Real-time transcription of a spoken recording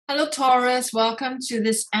Hello, Taurus. Welcome to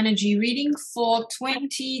this energy reading for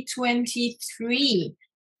 2023.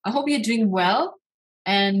 I hope you're doing well.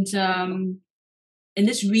 And in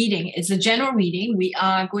this reading, it's a general reading. We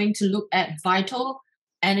are going to look at vital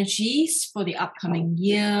energies for the upcoming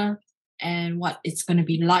year and what it's going to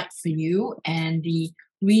be like for you. And the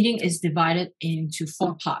reading is divided into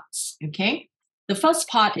 4 parts. Okay. The first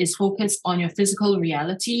part is focused on your physical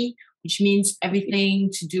reality, which means everything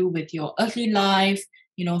to do with your earthly life,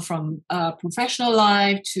 from professional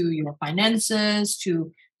life to your finances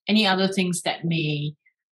to any other things that may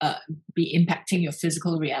be impacting your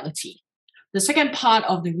physical reality. The second part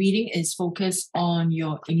of the reading is focused on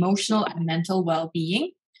your emotional and mental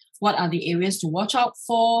well-being. What are the areas to watch out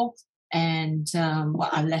for, and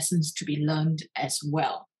what are lessons to be learned as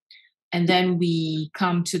well. And then we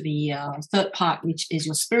come to the third part, which is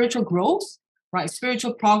your spiritual growth, right?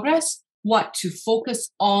 Spiritual progress, what to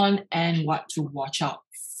focus on and what to watch out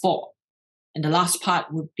for. And the last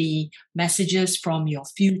part would be messages from your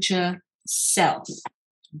future self.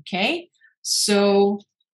 Okay, so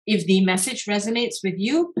if the message resonates with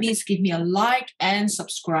you, please give me a like and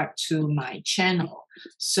subscribe to my channel.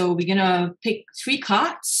 So we're gonna pick 3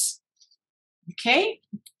 cards. Okay,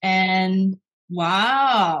 and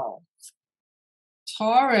wow,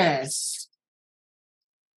 Taurus,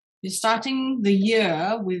 you're starting the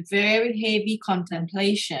year with very heavy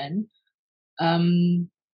contemplation.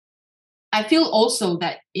 I feel also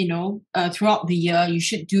that, throughout the year, you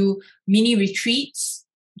should do mini retreats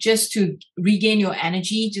just to regain your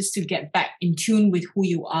energy, just to get back in tune with who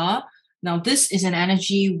you are. Now, this is an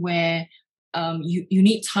energy where you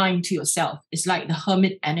need time to yourself. It's like the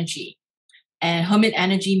hermit energy. And hermit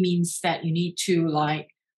energy means that you need to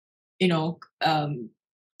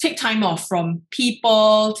take time off from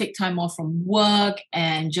people, take time off from work,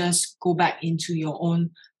 and just go back into your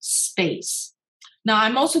own space. Now,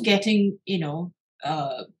 I'm also getting,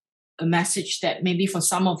 a message that maybe for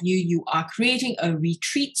some of you, you are creating a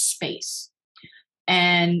retreat space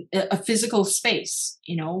and a physical space,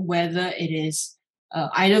 whether it is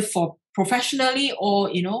either for professionally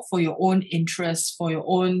or, for your own interest, for your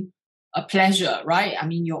own pleasure, right? I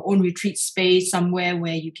mean, your own retreat space, somewhere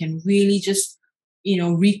where you can really just,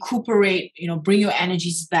 recuperate, bring your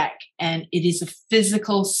energies back. And it is a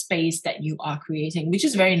physical space that you are creating, which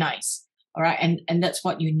is very nice. All right. And that's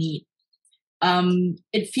what you need.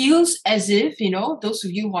 It feels as if, those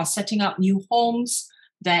of you who are setting up new homes,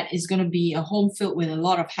 that is going to be a home filled with a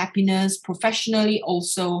lot of happiness, professionally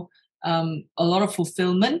also, a lot of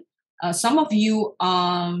fulfillment. Some of you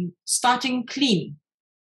are starting clean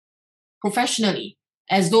professionally,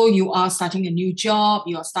 as though you are starting a new job,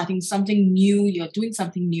 you are starting something new, you're doing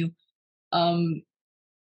something new.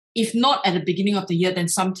 If not at the beginning of the year, then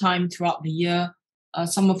sometime throughout the year,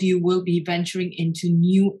 some of you will be venturing into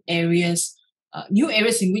new areas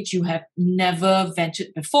in which you have never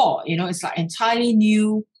ventured before. It's like entirely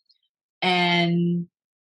new and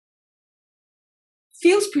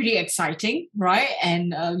feels pretty exciting, right?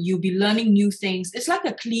 And you'll be learning new things. It's like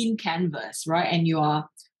a clean canvas, right? And you are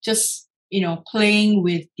just, playing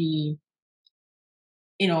with the,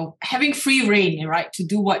 having free reign, right? To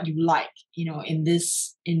do what you like, in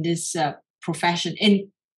this profession, in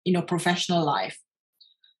professional life.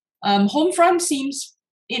 Home front seems,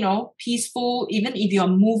 peaceful. Even if you're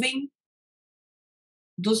moving,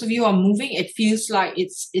 those of you who are moving, it feels like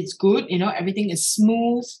it's good. Everything is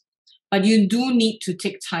smooth, but you do need to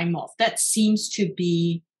take time off. That seems to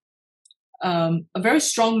be a very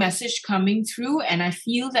strong message coming through. And I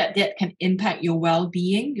feel that can impact your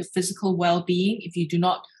well-being, your physical well-being, if you do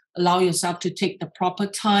not allow yourself to take the proper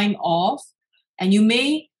time off. And you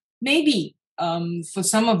maybe for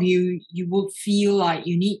some of you, you would feel like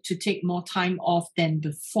you need to take more time off than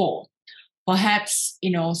before. Perhaps,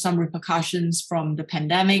 some repercussions from the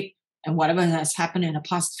pandemic and whatever has happened in the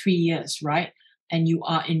past 3 years, right? And you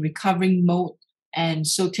are in recovering mode. And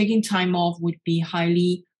so taking time off would be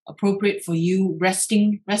highly appropriate for you,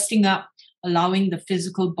 resting up, allowing the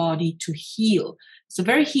physical body to heal. It's a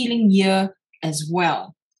very healing year as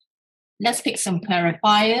well. Let's pick some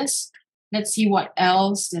clarifiers. Let's see what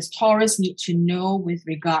else does Taurus need to know with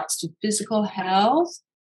regards to physical health,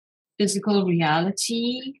 physical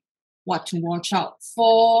reality, what to watch out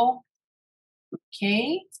for.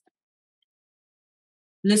 Okay.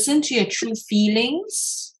 Listen to your true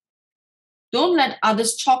feelings. Don't let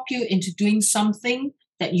others talk you into doing something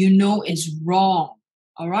that you know is wrong.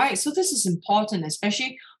 All right. So this is important,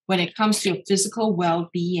 especially when it comes to your physical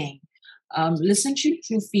well-being. Listen to your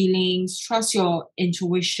true feelings, trust your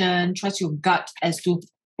intuition, trust your gut as to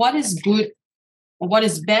what is good or what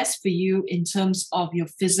is best for you in terms of your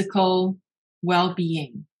physical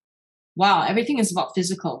well-being. Wow, everything is about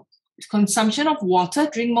physical. Consumption of water,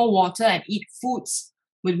 drink more water and eat foods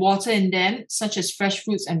with water in them, such as fresh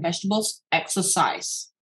fruits and vegetables.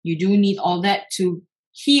 Exercise. You do need all that to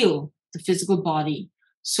heal the physical body.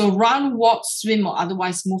 So run, walk, swim, or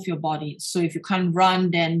otherwise move your body. So if you can't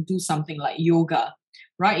run, then do something like yoga,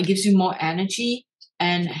 right? It gives you more energy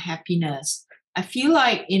and happiness. I feel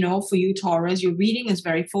like, for you, Taurus, your reading is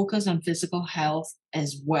very focused on physical health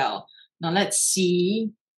as well. Now let's see.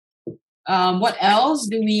 What else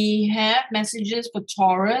do we have? Messages for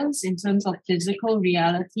Taurus in terms of physical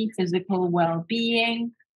reality, physical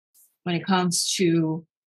well-being, when it comes to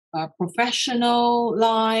professional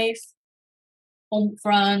life, home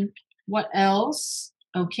front. What else?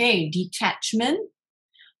 Okay, detachment.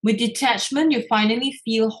 With detachment, you finally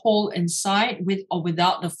feel whole inside with or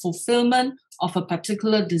without the fulfillment of a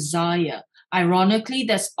particular desire. Ironically,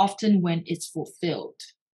 that's often when it's fulfilled.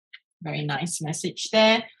 Very nice message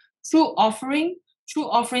there. True offering. True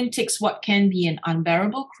offering takes what can be an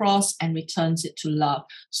unbearable cross and returns it to love.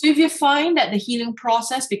 So if you find that the healing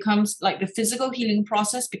process becomes, like the physical healing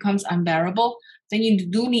process becomes unbearable, then you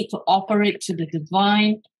do need to offer it to the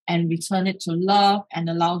divine and return it to love and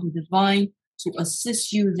allow the divine to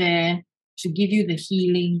assist you there to give you the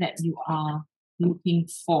healing that you are looking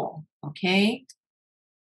for. Okay?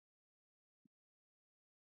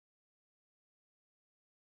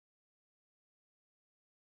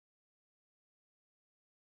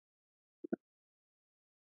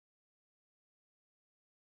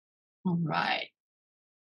 All right.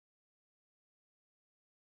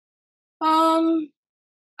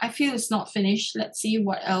 I feel it's not finished. Let's see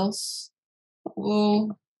what else.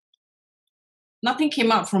 Well, nothing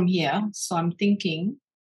came out from here, so I'm thinking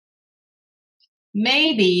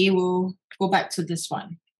maybe we'll go back to this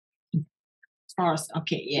one. Taurus.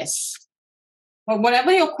 Okay, yes. But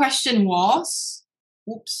whatever your question was,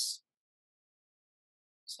 oops,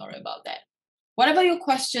 sorry about that. Whatever your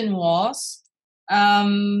question was,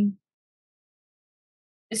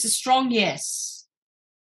 it's a strong yes.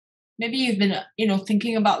 Maybe you've been,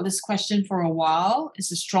 thinking about this question for a while.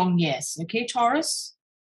 It's a strong yes. Okay, Taurus?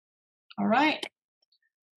 All right.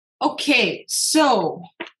 Okay, so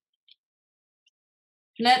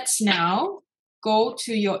let's now go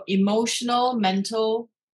to your emotional, mental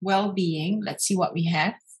well-being. Let's see what we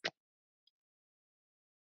have.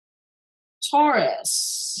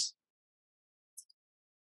 Taurus.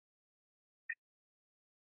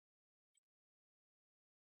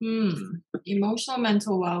 Emotional,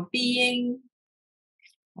 mental well-being.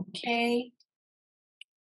 Okay.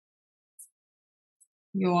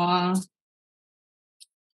 You are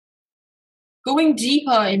going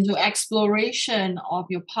deeper into exploration of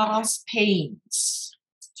your past pains,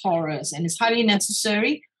 Taurus, and it's highly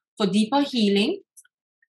necessary for deeper healing.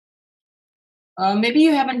 Maybe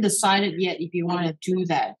you haven't decided yet if you want to do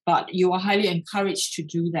that, but you are highly encouraged to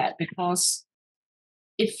do that because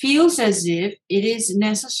it feels as if it is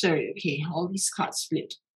necessary. Okay, all these cards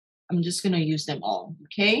flipped. I'm just going to use them all,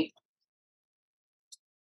 okay?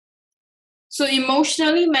 So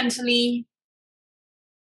emotionally, mentally,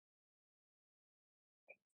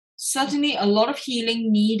 certainly a lot of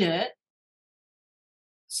healing needed,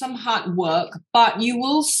 some hard work, but you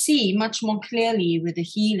will see much more clearly with the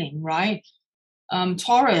healing, right?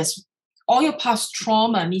 Taurus, all your past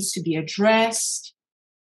trauma needs to be addressed,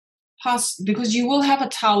 because you will have a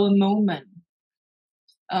tower moment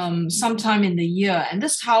sometime in the year. And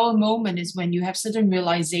this tower moment is when you have certain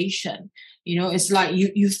realization. It's like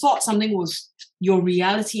you thought something was your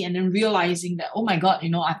reality and then realizing that, oh my God,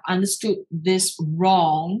 I've understood this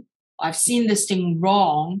wrong. I've seen this thing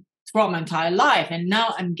wrong throughout my entire life. And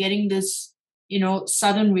now I'm getting this,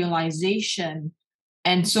 sudden realization.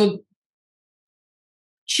 And so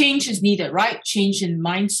change is needed, right? Change in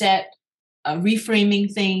mindset,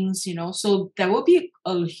 reframing things, so there will be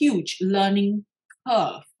a huge learning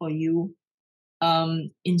curve for you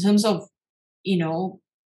in terms of,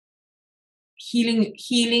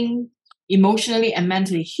 healing emotionally and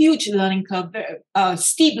mentally. Huge learning curve,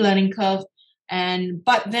 steep learning curve,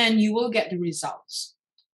 but then you will get the results.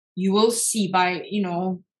 You will see by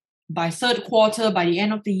third quarter, by the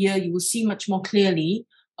end of the year, you will see much more clearly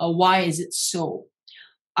why is it so.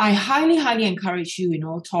 I highly, highly encourage you,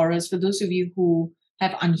 Taurus, for those of you who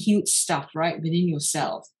have unhealed stuff, right, within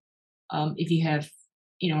yourself. If you have,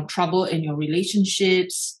 trouble in your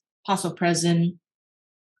relationships, past or present,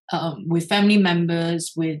 with family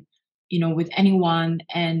members, with anyone,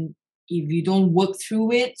 and if you don't work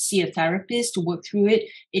through it, see a therapist to work through it,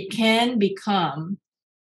 it can become,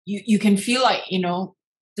 you can feel like,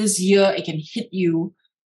 this year it can hit you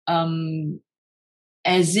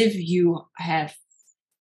as if you have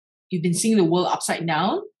you've been seeing the world upside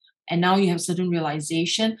down, and now you have certain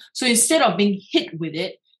realization. So instead of being hit with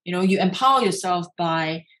it, you empower yourself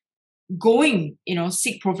by going,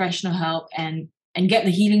 seek professional help and get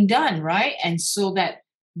the healing done, right? And so that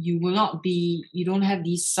you don't have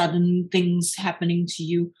these sudden things happening to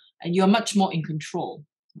you, and you're much more in control.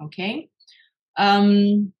 Okay.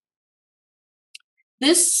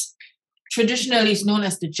 This traditionally is known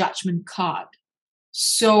as the judgment card.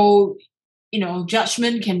 So,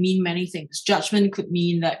 judgment can mean many things. Judgment could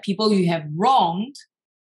mean that people you have wronged,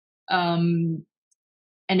 and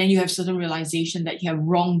then you have certain realization that you have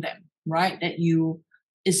wronged them, right?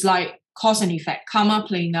 It's like cause and effect, karma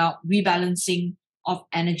playing out, rebalancing of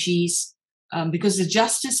energies, because the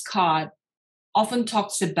justice card often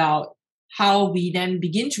talks about how we then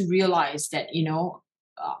begin to realize that,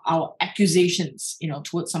 our accusations,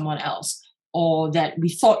 towards someone else, or that we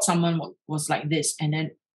thought someone was like this. And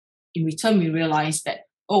then in return, we realize that,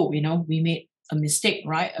 we made a mistake,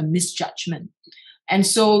 right? A misjudgment. And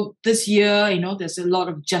so this year, there's a lot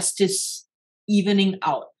of justice evening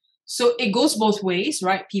out. So it goes both ways,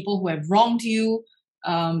 right? People who have wronged you,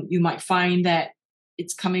 you might find that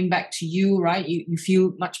it's coming back to you, right? You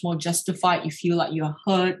feel much more justified. You feel like you're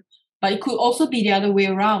hurt. But it could also be the other way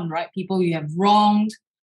around, right? People you have wronged,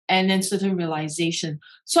 and then certain realization.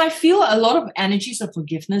 So I feel a lot of energies of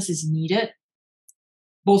forgiveness is needed,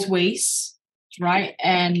 both ways, right?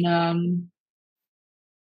 And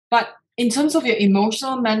but in terms of your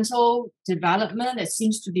emotional, mental development, there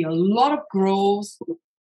seems to be a lot of growth,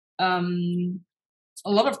 a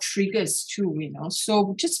lot of triggers too,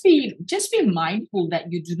 So just be mindful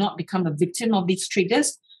that you do not become a victim of these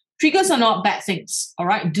triggers. Triggers are not bad things, all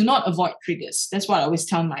right? Do not avoid triggers. That's what I always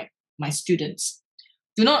tell my students.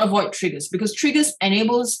 Do not avoid triggers, because triggers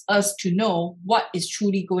enables us to know what is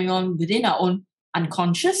truly going on within our own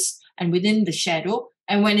unconscious and within the shadow.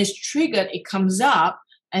 And when it's triggered, it comes up,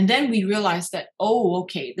 and then we realize that,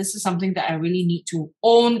 okay, this is something that I really need to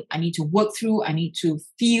own. I need to work through. I need to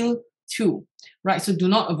feel through, right? So do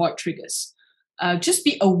not avoid triggers. Just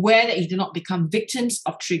be aware that you do not become victims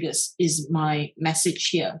of triggers is my message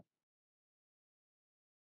here.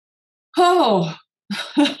 Oh,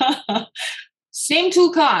 same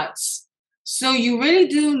two cards. So you really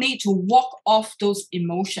do need to walk off those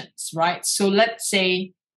emotions, right? So let's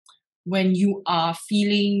say when you are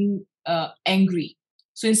feeling angry.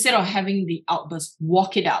 So instead of having the outburst,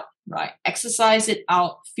 walk it out, right? Exercise it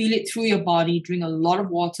out, feel it through your body, drink a lot of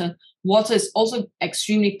water. Water is also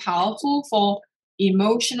extremely powerful for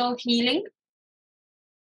emotional healing.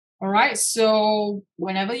 All right. So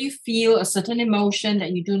whenever you feel a certain emotion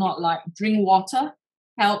that you do not like, drink water,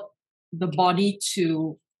 help the body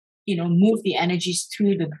to, move the energies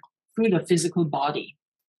through the physical body.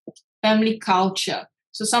 Family culture.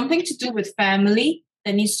 So something to do with family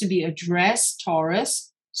that needs to be addressed,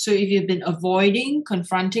 Taurus. So if you've been avoiding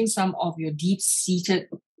confronting some of your deep-seated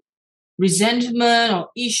resentment or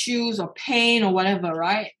issues or pain or whatever,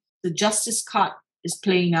 right? The justice card is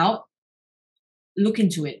playing out. Look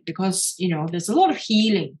into it, because, there's a lot of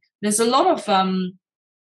healing. There's a lot of,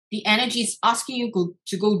 the energy is asking you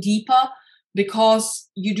to go deeper, because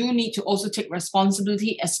you do need to also take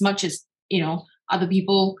responsibility as much as, other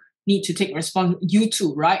people need to take you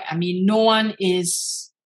too, right? I mean, no one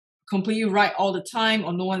is completely right all the time,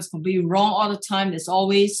 or no one's completely wrong all the time. There's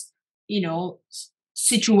always,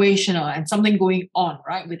 situational and something going on,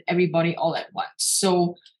 right, with everybody all at once.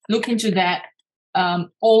 So look into that.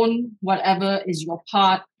 Own whatever is your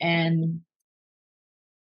part and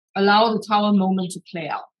allow the Tower moment to play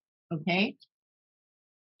out. Okay?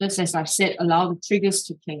 Just as I've said, allow the triggers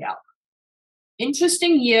to play out.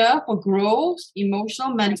 Interesting year for growth,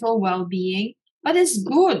 emotional, mental well-being, but it's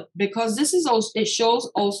good because this is also, it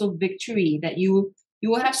shows also victory, that you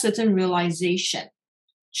will have certain realization,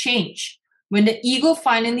 change. When the ego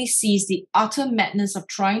finally sees the utter madness of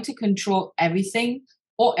trying to control everything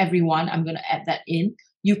or everyone, I'm going to add that in,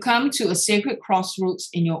 you come to a sacred crossroads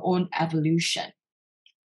in your own evolution.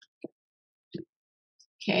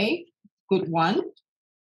 Okay, good one.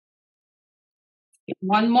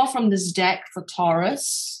 One more from this deck for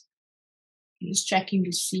Taurus. I'm just checking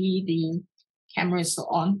to see the camera is still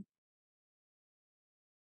on.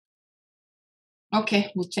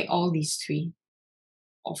 Okay, we'll take all these 3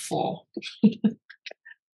 or 4.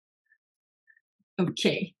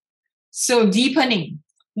 Okay, so deepening.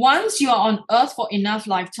 Once you are on earth for enough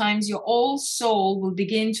lifetimes, your old soul will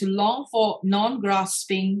begin to long for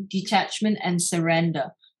non-grasping, detachment, and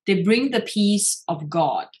surrender. They bring the peace of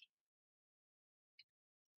God.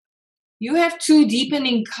 You have 2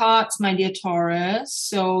 deepening cards, my dear Taurus.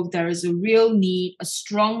 So there is a real need, a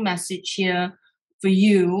strong message here for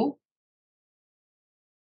you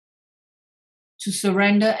to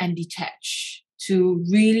surrender and detach, to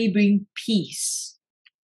really bring peace.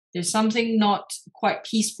 There's something not quite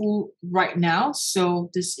peaceful right now, so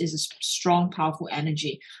this is a strong, powerful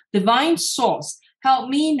energy. Divine Source, help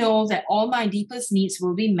me know that all my deepest needs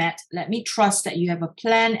will be met. Let me trust that you have a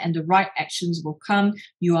plan and the right actions will come.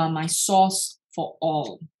 You are my source for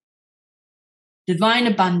all. Divine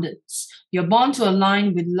Abundance, you're born to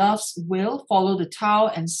align with love's will, follow the Tao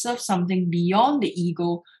and serve something beyond the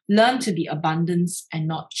ego. Learn to be abundance and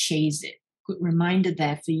not chase it. Good reminder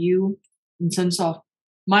there for you in terms of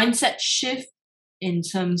mindset shift, in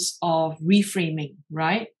terms of reframing,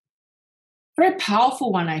 right? Very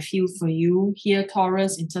powerful one, I feel, for you here,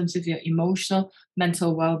 Taurus, in terms of your emotional,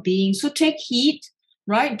 mental well-being. So take heed,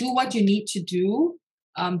 right? Do what you need to do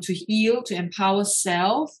to heal, to empower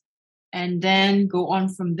self, and then go on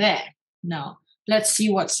from there. Now, let's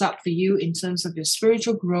see what's up for you in terms of your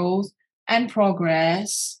spiritual growth and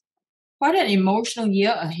progress. Quite an emotional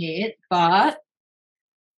year ahead, but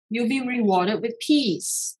you'll be rewarded with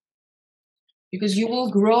peace because you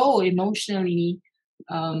will grow emotionally,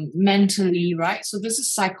 mentally, right? So this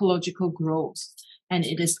is psychological growth, and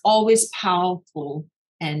it is always powerful,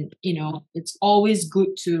 and it's always good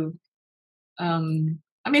to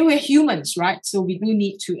we're humans, right? So we do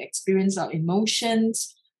need to experience our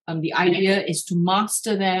emotions. The idea is to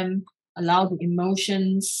master them, allow the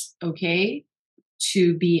emotions, okay,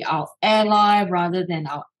 to be our ally rather than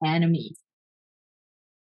our enemy.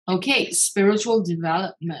 Okay, spiritual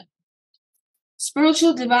development.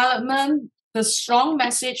 Spiritual development, the strong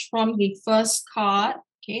message from the first card.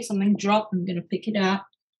 Okay, something dropped. I'm going to pick it up.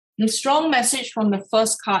 The strong message from the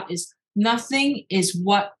first card is nothing is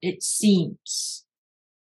what it seems.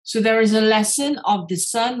 So there is a lesson of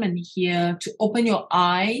discernment here to open your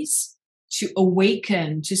eyes, to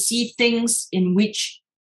awaken, to see things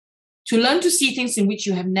to learn to see things in which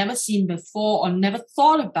you have never seen before or never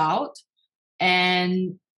thought about.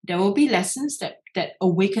 And there will be lessons that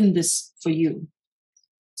awaken this for you.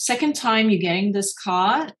 Second time you're getting this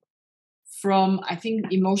card from, I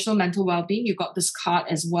think, emotional mental well-being, you got this card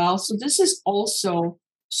as well. So this is also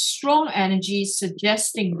strong energy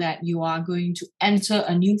suggesting that you are going to enter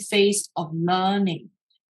a new phase of learning,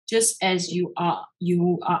 just as you are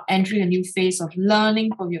entering a new phase of learning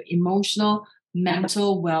for your emotional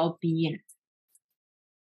mental well-being.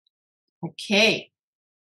 Okay.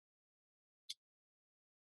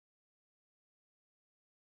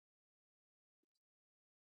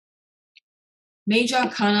 Major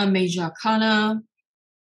Arcana.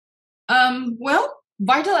 Well,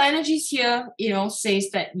 vital energies here, says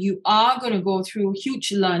that you are going to go through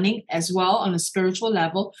huge learning as well on a spiritual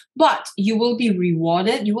level, but you will be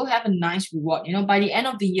rewarded. You will have a nice reward. By the end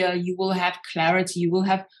of the year, you will have clarity. You will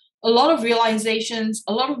have a lot of realizations,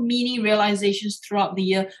 a lot of mini realizations throughout the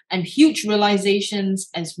year, and huge realizations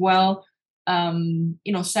as well,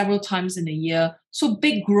 several times in a year. So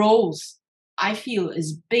big growth, I feel,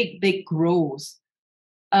 is big growth.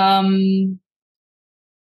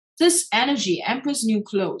 This energy, Empress New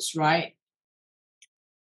Clothes, right?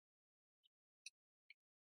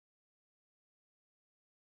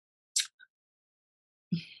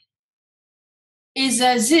 Is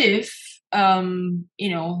as if,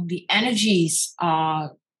 the energies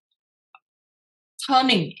are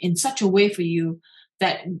turning in such a way for you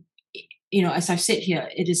that, as I've said here,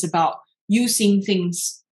 it is about you seeing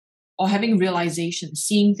things or having realizations,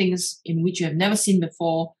 seeing things in which you have never seen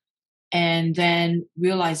before, and then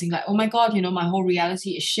realizing like, oh my God, my whole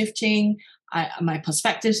reality is shifting. My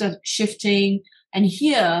perspectives are shifting. And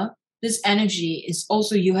here, this energy is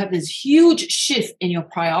also, you have this huge shift in your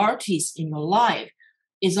priorities in your life.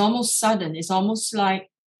 It's almost sudden. It's almost like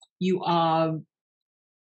you are,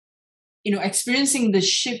 experiencing this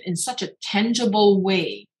shift in such a tangible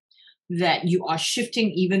way that you are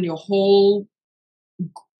shifting even your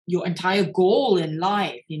entire goal in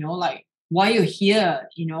life, like why you're here,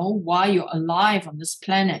 why you're alive on this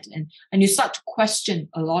planet. And you start to question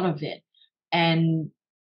a lot of it. And,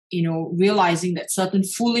 realizing that certain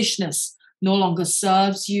foolishness no longer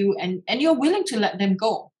serves you, and you're willing to let them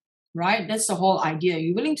go, right? That's the whole idea.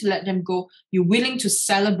 You're willing to let them go. You're willing to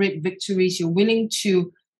celebrate victories. You're willing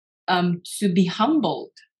to be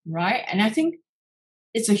humbled, right? And I think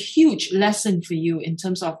it's a huge lesson for you in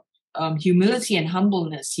terms of humility and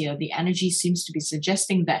humbleness here. The energy seems to be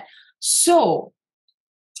suggesting that. So,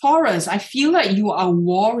 Taurus, I feel like you are a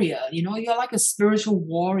warrior. You're like a spiritual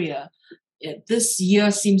warrior. This year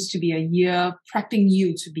seems to be a year prepping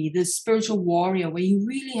you to be this spiritual warrior where you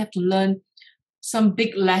really have to learn some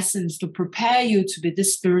big lessons to prepare you to be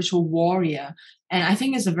this spiritual warrior. And I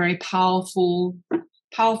think it's a very powerful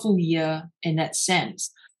year in that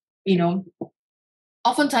sense.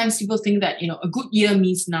 Oftentimes people think that, a good year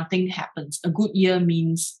means nothing happens. A good year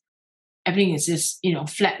means everything is just,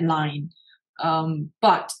 flat line.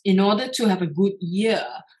 But in order to have a good year,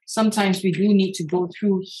 sometimes we do need to go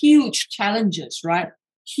through huge challenges, right?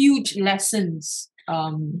 Huge lessons.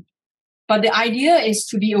 But the idea is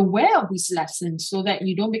to be aware of these lessons so that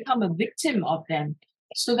you don't become a victim of them,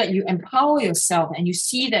 so that you empower yourself and you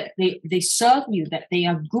see that they serve you, that they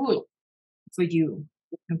are good for you.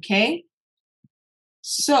 Okay?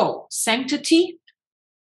 So, sanctity,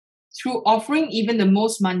 through offering, even the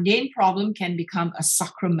most mundane problem can become a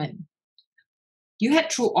sacrament. You had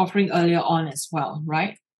true offering earlier on as well,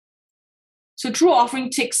 right? So true offering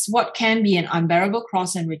takes what can be an unbearable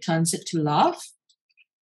cross and returns it to love.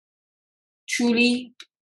 Truly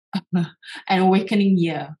an awakening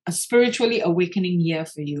year, a spiritually awakening year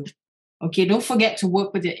for you. Okay, don't forget to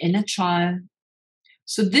work with your inner child.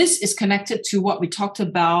 So this is connected to what we talked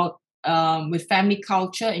about with family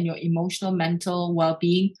culture and your emotional, mental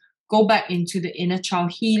well-being. Go back into the inner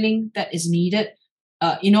child healing that is needed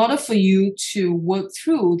in order for you to work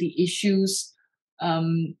through the issues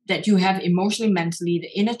that you have emotionally, mentally.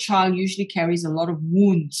 The inner child usually carries a lot of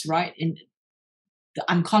wounds, right? In the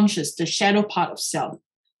unconscious, the shadow part of self.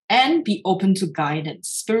 And be open to guidance,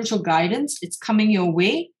 spiritual guidance. It's coming your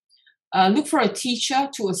way. Look for a teacher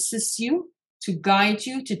to assist you, to guide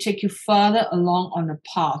you, to take you further along on the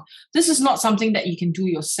path. This is not something that you can do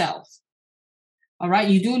yourself. All right,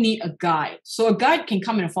 you do need a guide. So a guide can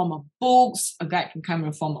come in the form of books, a guide can come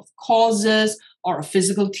in the form of courses or a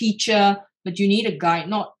physical teacher, but you need a guide,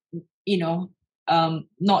 not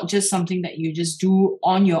just something that you just do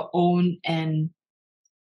on your own and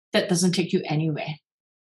that doesn't take you anywhere.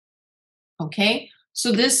 Okay,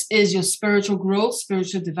 so this is your spiritual growth,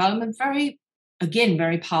 spiritual development, very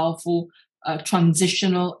powerful,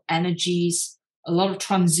 transitional energies, a lot of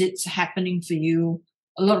transits happening for you,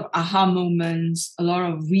 a lot of aha moments, a lot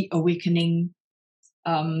of reawakening.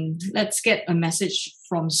 Let's get a message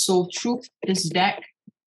from Soul Truth, this deck,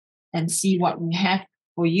 and see what we have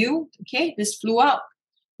for you. Okay, this flew out.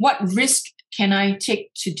 What risk can I take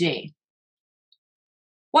today?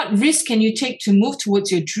 What risk can you take to move towards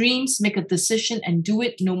your dreams? Make a decision and do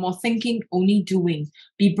it. No more thinking, only doing.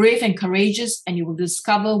 Be brave and courageous, and you will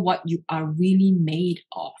discover what you are really made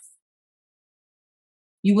of.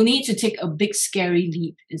 You will need to take a big, scary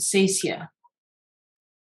leap, it says here.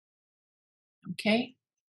 Okay?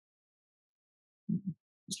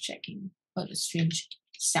 Just checking. What a strange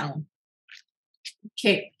sound.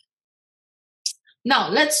 Okay. Now,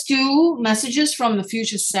 let's do messages from the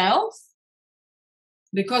future self.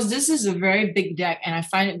 Because this is a very big deck and I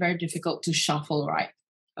find it very difficult to shuffle, right?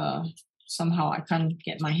 Somehow I can't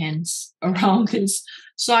get my hands around this.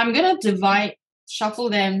 So I'm going to shuffle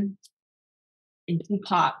them in two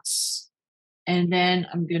parts. And then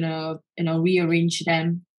I'm going to, rearrange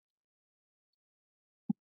them.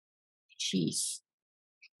 Jeez.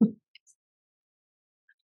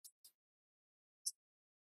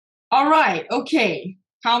 All right. Okay.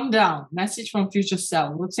 Calm down. Message from future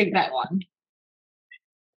self. We'll take that one.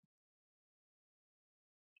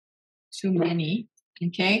 Too many.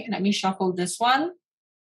 Okay, let me shuffle this one.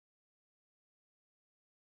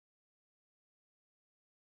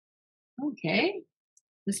 Okay,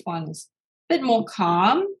 this one is a bit more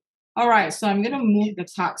calm. All right, so I'm going to move the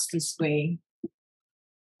cards this way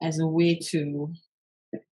as a way to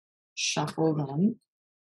shuffle them.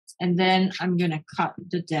 And then I'm going to cut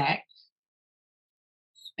the deck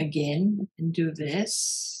again and do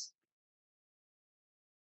this.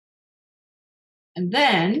 And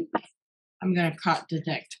then I'm going to cut the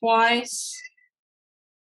deck twice.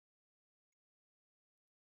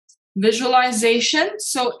 Visualization.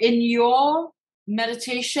 So in your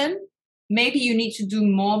meditation, maybe you need to do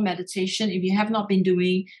more meditation. If you have not been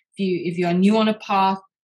doing, if you are new on a path,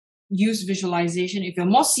 use visualization. If you're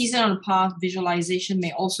more seasoned on a path, visualization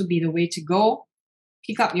may also be the way to go.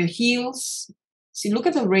 Pick up your heels. See, look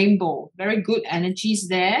at the rainbow. Very good energies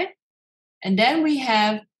there. And then we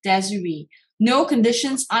have Desiree. No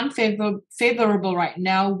conditions unfavorable right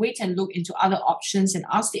now. Wait and look into other options and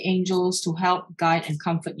ask the angels to help, guide, and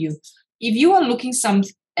comfort you. If you are looking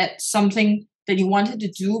at something that you wanted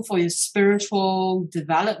to do for your spiritual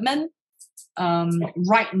development,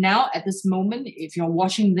 right now at this moment, if you're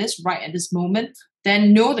watching this right at this moment,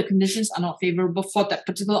 then no, the conditions are not favorable for that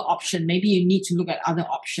particular option. Maybe you need to look at other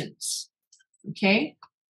options. Okay?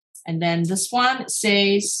 And then this one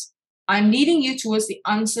says, I'm leading you towards the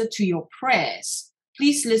answer to your prayers.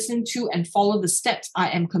 Please listen to and follow the steps I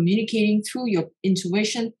am communicating through your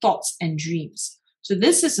intuition, thoughts, and dreams. So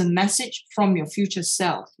this is a message from your future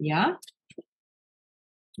self, yeah?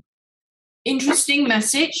 interesting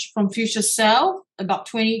message from future self about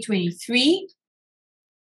 2023.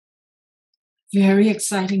 Very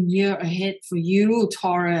exciting year ahead for you,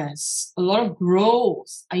 Taurus. A lot of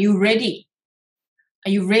growth. Are you ready?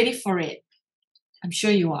 Are you ready for it? I'm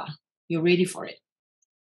sure you are. You're ready for it.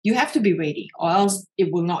 You have to be ready, or else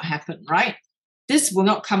it will not happen, right? This will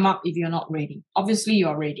not come up if you're not ready. Obviously,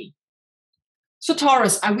 you're ready. So,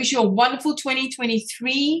 Taurus, I wish you a wonderful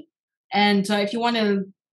 2023. And if you want to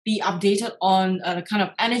be updated on the kind of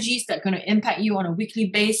energies that are going to impact you on a weekly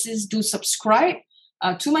basis, do subscribe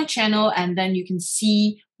to my channel, and then you can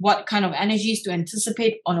see what kind of energies to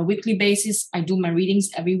anticipate on a weekly basis. I do my readings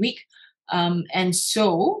every week.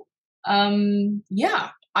 Yeah,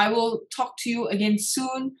 I will talk to you again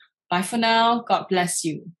soon. Bye for now. God bless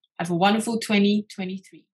you. Have a wonderful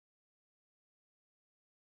 2023.